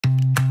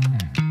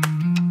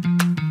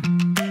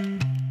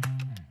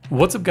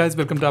What's up guys,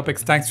 welcome to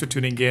Apex, thanks for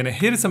tuning in.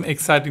 Here is some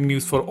exciting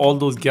news for all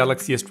those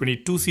Galaxy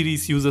S22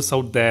 series users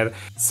out there.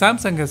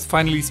 Samsung has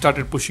finally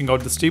started pushing out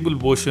the stable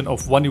version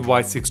of One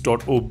UI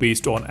 6.0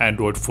 based on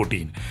Android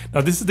 14. Now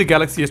this is the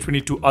Galaxy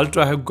S22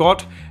 Ultra I have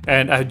got,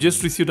 and I have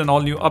just received an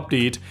all new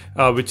update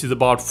which is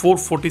about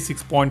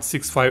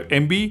 446.65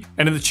 MB,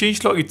 and in the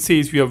changelog it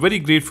says, "We are very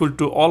grateful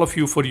to all of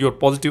you for your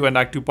positive and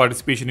active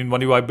participation in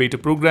One UI beta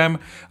program.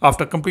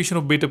 After completion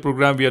of beta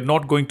program, we are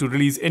not going to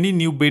release any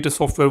new beta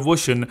software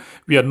version.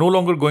 We are no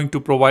longer going to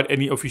provide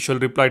any official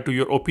reply to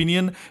your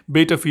opinion.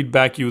 Beta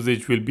feedback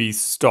usage will be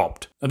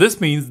stopped." Now this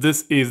means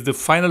this is the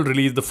final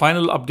release, the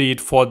final update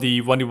for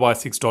the One UI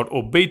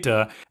 6.0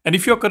 beta. And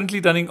if you're currently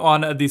running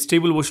on the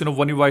stable version of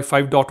One UI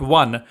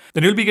 5.1,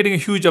 then you'll be getting a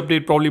huge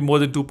update, probably more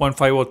than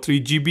 2.5 or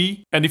 3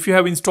 GB. And if you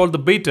have installed the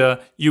beta,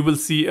 you will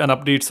see an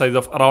update size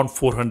of around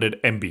 400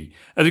 MB.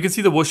 As you can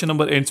see, the version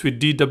number ends with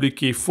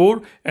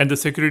DWK4 and the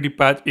security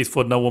patch is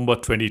for November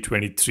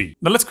 2023.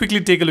 Now let's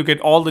quickly take a look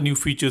at all the new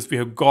features we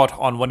have got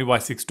on One UI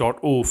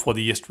 6.0 for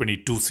the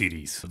S22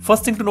 series.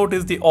 First thing to note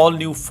is the all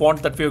new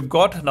font that we have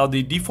got. Now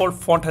the default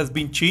font has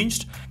been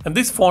changed, and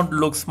this font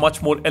looks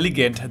much more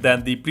elegant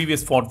than the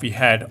previous font we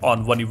had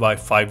on One UI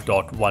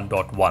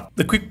 5.1.1.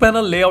 The quick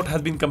panel layout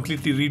has been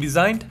completely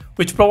redesigned,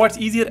 which provides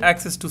easier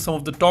access to some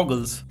of the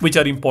toggles which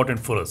are important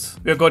for us.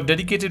 We have got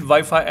dedicated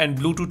Wi-Fi and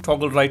Bluetooth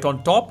toggle right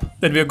on top.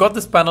 Then we have got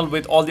this panel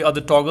with all the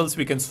other toggles.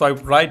 We can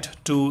swipe right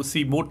to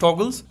see more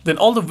toggles. Then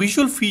all the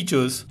visual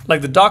features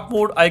like the dark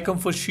mode, eye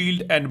comfort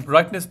shield and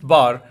brightness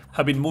bar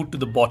have been moved to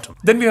the bottom.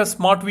 Then we have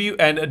smart view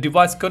and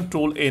device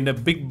control in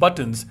big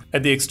buttons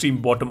at the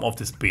extreme bottom of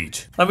this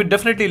page. Now it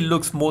definitely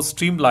looks more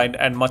streamlined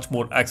and much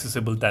more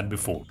accessible than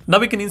before. Now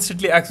we can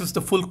instantly access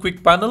the full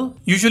quick panel.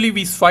 Usually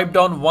we swipe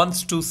down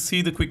once to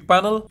see the quick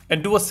panel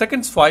and do a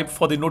second swipe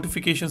for the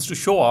notifications to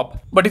show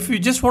up. But if you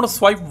just want to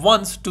swipe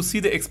once to see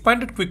the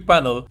expanded quick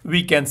panel,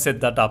 we can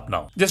set that up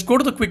now. Just go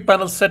to the quick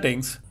panel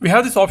settings. We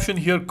have this option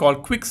here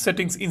called Quick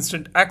Settings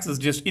Instant Access.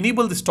 Just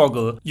enable this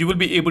toggle. You will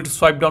be able to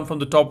swipe down from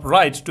the top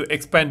right to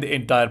expand the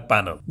entire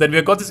panel. Then we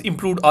have got this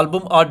improved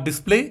album art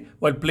display.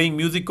 While playing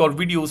music or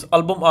videos,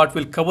 album art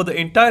will cover the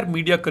entire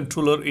media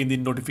controller in the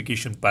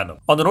notification panel.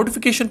 On the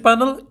notification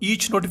panel,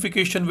 each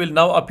notification will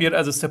now appear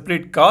as a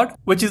separate card,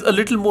 which is a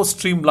little more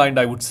streamlined,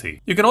 I would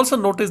say. You can also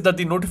notice that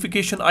the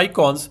notification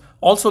icons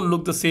also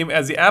look the same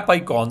as the app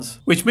icons,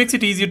 which makes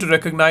it easier to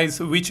recognize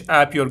which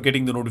app you're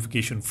getting the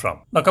notification from.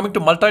 Now coming to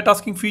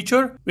multitasking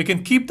feature, we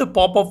can keep the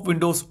pop-up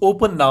windows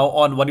open now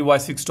on One UI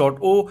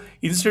 6.0.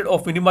 Instead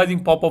of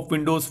minimizing pop-up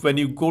windows when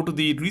you go to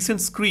the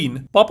recent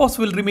screen, pop-ups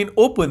will remain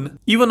open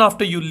even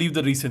after you leave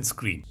the recent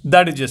screen.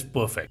 That is just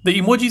perfect. The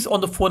emojis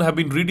on the phone have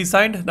been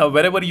redesigned. Now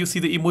wherever you see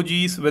the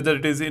emojis, whether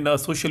it is in a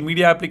social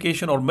media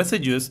application or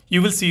messages,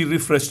 you will see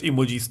refreshed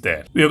emojis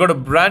there. We have got a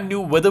brand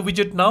new weather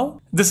widget now.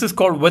 This is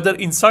called Weather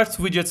Insights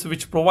widgets,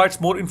 which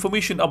provides more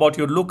information about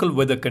your local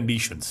weather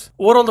conditions.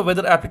 Overall, the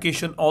weather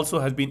application also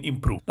has been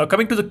improved. Now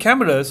coming to the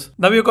cameras,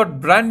 now we've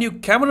got brand new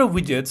camera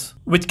widgets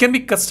which can be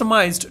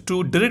customized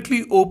to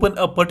directly open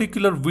a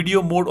particular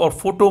video mode or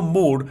photo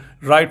mode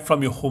right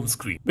from your home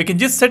screen. We can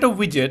just set a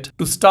widget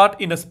to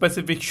start in a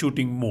specific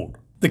shooting mode.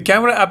 The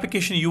camera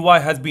application UI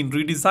has been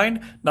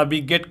redesigned. Now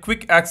we get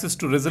quick access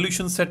to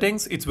resolution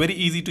settings. It's very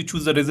easy to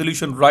choose the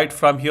resolution right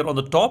from here on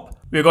the top.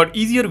 We've got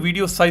easier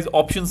video size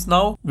options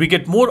now. We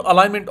get more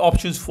alignment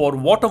options for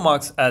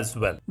watermarks as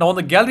well. Now on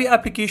the gallery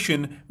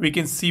application, we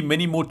can see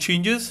many more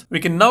changes.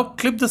 We can now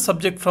clip the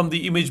subject from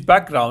the image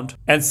background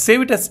and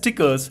save it as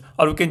stickers,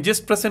 or we can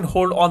just press and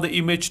hold on the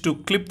image to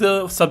clip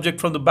the subject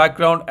from the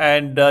background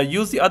and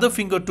use the other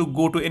finger to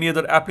go to any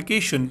other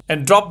application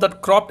and drop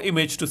that cropped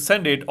image to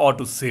send it or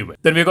to save it.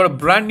 Then we've got a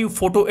brand new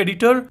photo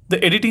editor.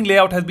 The editing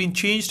layout has been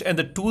changed and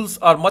the tools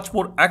are much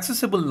more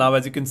accessible now,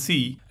 as you can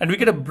see. And we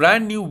get a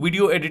brand new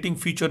video editing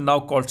feature now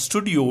called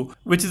Studio,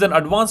 which is an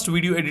advanced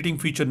video editing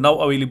feature now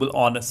available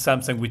on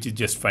Samsung, which is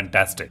just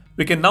fantastic.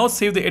 We can now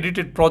save the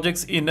edited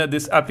projects in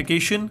this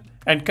application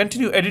and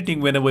continue editing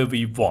whenever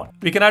we want.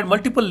 We can add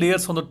multiple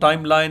layers on the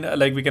timeline,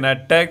 like we can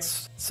add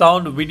text,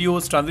 sound,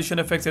 videos, transition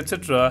effects,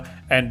 etc.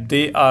 And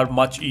they are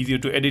much easier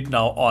to edit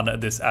now on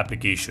this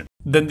application.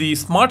 Then the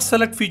Smart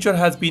Select feature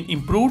has been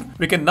improved.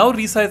 We can now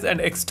resize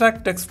and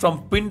extract text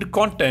from pinned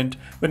content.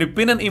 When you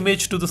pin an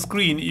image to the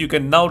screen, you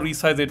can now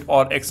resize it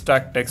or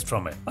extract text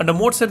from it. Under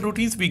modes and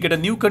routines, we get a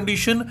new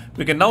condition.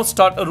 We can now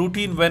start a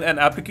routine when an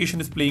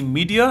application is playing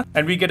media,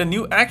 and we get a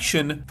new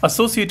action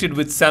associated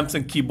with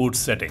Samsung keyboard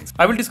settings.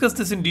 I will discuss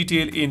this in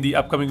detail in the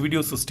upcoming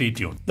video, so stay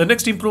tuned. The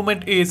next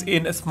improvement is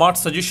in a Smart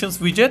Suggestions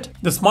widget.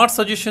 The Smart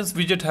Suggestions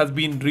widget has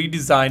been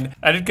redesigned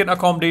and it can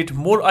accommodate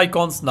more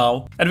icons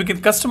now, and we can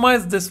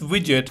customize this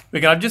widget.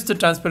 We can adjust the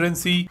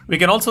transparency. We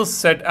can also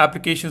set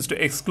applications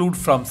to exclude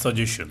from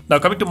suggestion. Now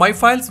coming to My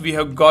Files, we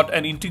have got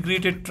an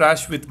integrated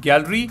trash with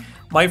gallery.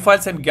 My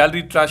Files and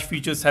Gallery Trash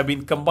features have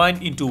been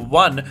combined into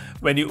one.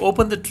 When you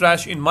open the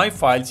trash in My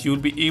Files, you will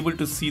be able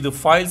to see the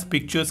files,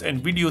 pictures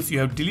and videos you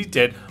have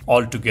deleted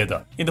all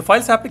together. In the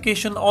Files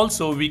application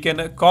also, we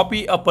can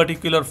copy a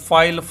particular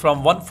file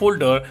from one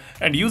folder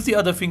and use the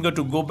other finger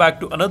to go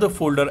back to another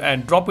folder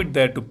and drop it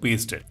there to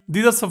paste it.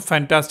 These are some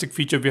fantastic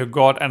features we have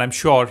got and I'm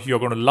sure you're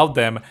going to love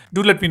them.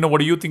 Do let me know what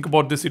do you think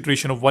about this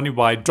iteration of One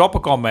UI. Drop a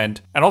comment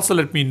and also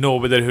let me know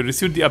whether you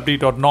received the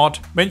update or not.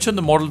 Mention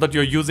the model that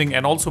you're using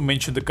and also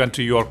mention the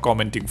country you are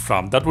commenting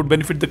from. That would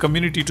benefit the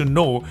community to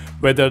know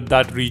whether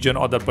that region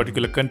or that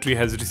particular country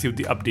has received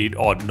the update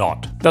or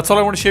not. That's all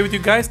I want to share with you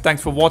guys.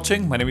 Thanks for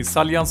watching. My name is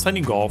Salian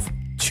signing off.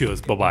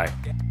 Cheers.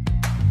 Bye-bye.